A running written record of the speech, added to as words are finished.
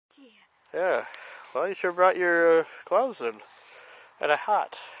Yeah. Well, you sure brought your gloves in. And a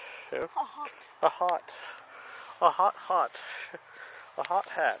hat. Yeah. A hot. A hot. A hot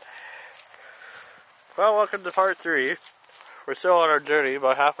hat. Well, welcome to part 3. We're still on our journey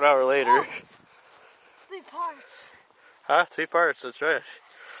about half an hour later. Oh, 3 parts. Huh? 3 parts, that's right.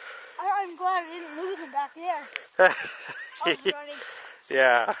 I'm glad I didn't lose him back there. I was running.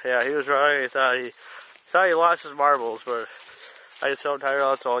 Yeah, he was running. He thought he lost his marbles, but I just told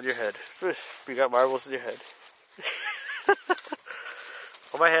Tyrel it's all in your head. You got marbles in your head.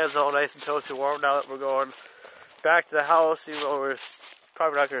 Well, my hand's all nice and toasty warm now that we're going back to the house, even though we're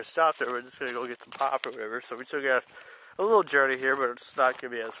probably not going to stop there. We're just going to go get some pop or whatever. So we still got a little journey here, but it's not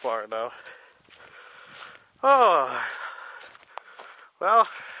going to be as far now. Oh, well,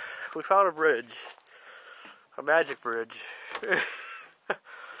 we found a bridge. A magic bridge.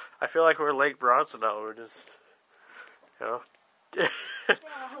 I feel like we're in Lake Bronson now. We're just, you know.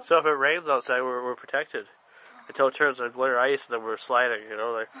 So if it rains outside, we're protected. Until it turns into glitter ice, and then we're sliding, you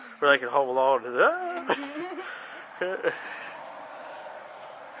know, like we're like in Home Alone.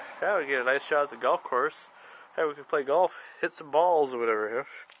 Yeah, we get a nice shot at the golf course. Hey, we can play golf, hit some balls or whatever, yeah?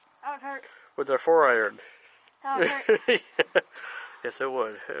 That would hurt. With our 4-iron. That would hurt. Yes, it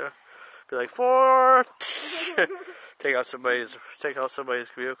would. Yeah. Be like 4. Take out somebody's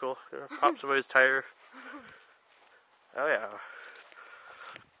vehicle. You know, pop somebody's tire. Oh yeah.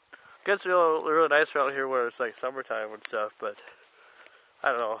 Gets really nice around here where it's like summertime and stuff, but I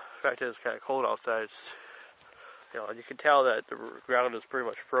don't know. The fact is, it's kind of cold outside. You know, and you can tell that the ground is pretty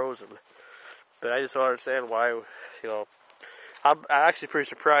much frozen. But I just don't understand why. You know, I'm actually pretty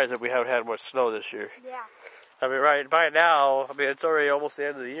surprised that we haven't had much snow this year. Yeah. I mean, right by now, I mean it's already almost the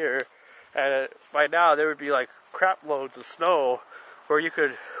end of the year, and by now there would be like crap loads of snow where we'd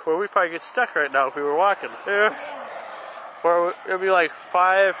probably get stuck right now if we were walking. Yeah. Where it would be like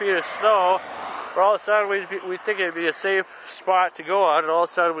 5 feet of snow, where all of a sudden we'd think it'd be a safe spot to go on, and all of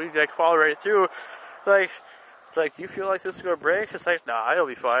a sudden we'd like fall right through. It's like, do you feel like this is going to break? It's like, nah, it'll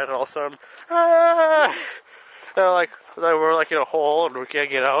be fine. And all of a sudden, ah! And we're like in a hole and we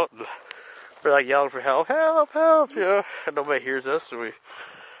can't get out. And we're like yelling for help, help, help, you know. And nobody hears us.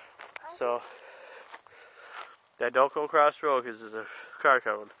 So, yeah, don't go across the road because there's a car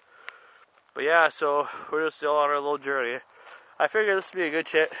coming. But yeah, so we're just still on our little journey. I figured this would be a good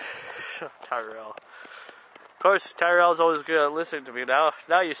chat. Tyrel. Of course, Tyrel's always good at listening to me. Now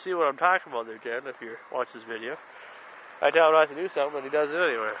you see what I'm talking about there, Jen, if you watch this video. I tell him not to do something, and he does it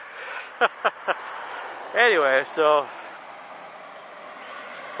anyway. Anyway, so...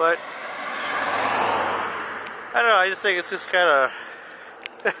 But... I don't know, I just think it's just kind of...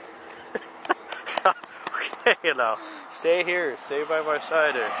 Okay, you know. Stay here. Stay by my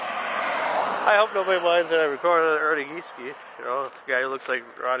side there. I hope nobody minds that I recorded Ernie Gieske. You know, the guy who looks like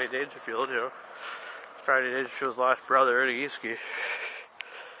Ronnie Dangerfield, you know. Ronnie Dangerfield's lost brother, Ernie Gieske.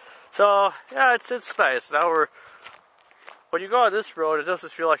 So, yeah, it's nice. Now when you go on this road, it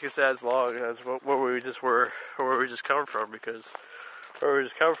doesn't feel like it's as long as where we just were, or where we just come from, because where we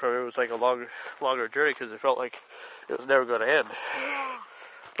just come from, it was like a longer journey, because it felt like it was never going to end. Yeah.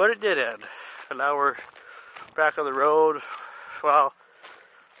 But it did end. And now we're back on the road. Well...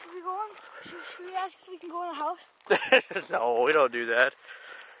 Should we go on? Should we ask if we can go in the house? No, we don't do that.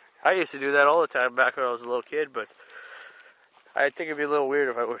 I used to do that all the time back when I was a little kid, but I think it'd be a little weird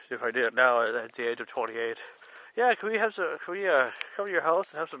if I did it now at the age of 28. Yeah, can we come to your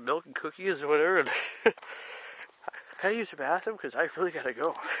house and have some milk and cookies or whatever? And can I use the bathroom? Because I really gotta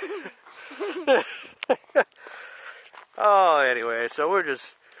go. Oh, anyway, so we're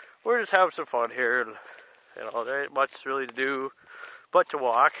just having some fun here, and you know, there ain't much really to do but to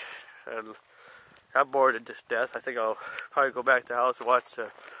walk, and I'm bored to death. I think I'll probably go back to the house and watch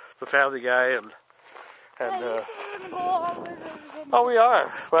the Family Guy and oh, we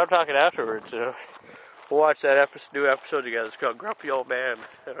are. But I'm talking afterwards. You know, we'll watch that new episode together. It's called Grumpy Old Man.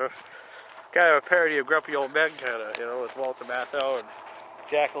 You know, kind of a parody of Grumpy Old Men, kind of. You know, with Walter Matthau and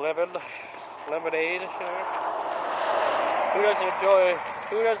Jack Lemonade. You know, who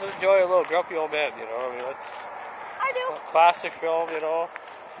doesn't enjoy a little Grumpy Old Man? You know, I mean, I do. Classic film. You know.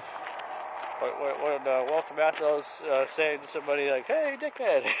 When Walter Matthau's saying to somebody like, "Hey,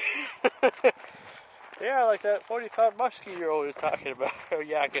 dickhead." Yeah, like that 40-pound muskie you're always talking about, or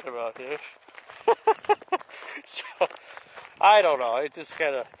yakking about, you know? So, I don't know, it's just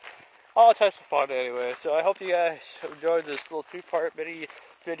kind of all types of fun anyway. So I hope you guys enjoyed this little 3-part mini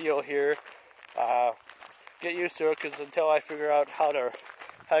video here. Get used to it, because until I figure out how to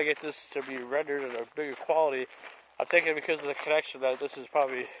get this to be rendered in a bigger quality, I'm thinking because of the connection that this is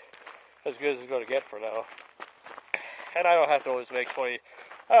probably as good as it's going to get for now. And I don't have to always make 20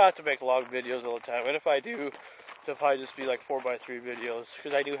 I don't have to make long videos all the time, and if I do, they'll probably just be like 4x3 videos,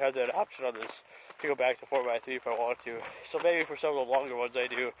 because I do have that option on this to go back to 4x3 if I want to. So maybe for some of the longer ones I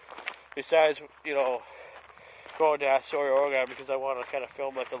do, besides, you know, going to Astoria, Oregon, because I want to kind of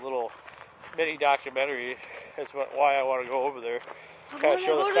film like a little mini documentary. That's why I want to go over there. Kind of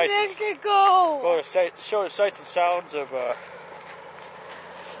show the sights. Show the sights and sounds of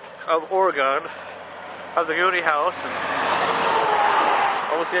Oregon, of the Goonie House, and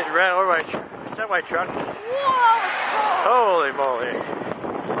almost getting ran over by semi-truck. Holy moly!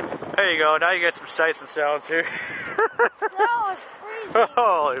 There you go. Now you get some sights and sounds here. That was crazy.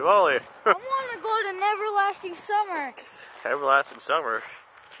 Holy moly! I want to go to Everlasting Summer. Everlasting Summer?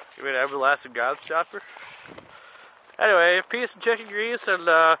 You mean Everlasting Gobstopper? Anyway, peace and chicken grease and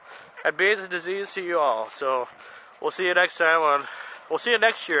beans and disease to you all. So we'll see you next time we'll see you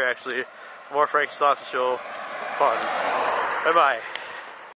next year actually. For more Frank's Sausage Show fun. Bye bye.